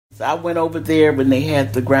So I went over there when they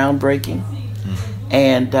had the groundbreaking,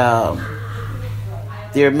 and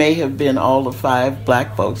there may have been all the 5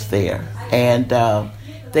 black folks there, and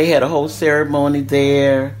they had a whole ceremony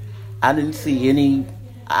there. I didn't see any.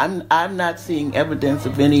 I'm not seeing evidence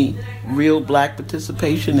of any real black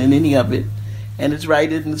participation in any of it, and it's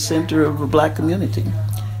right in the center of a black community.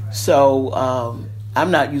 So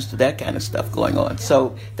I'm not used to that kind of stuff going on.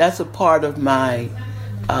 So that's a part of my,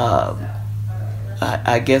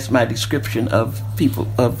 I guess, my description of people,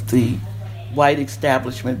 of the white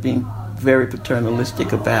establishment being very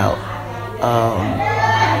paternalistic about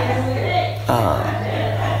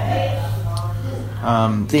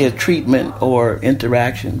their treatment or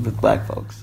interaction with black folks.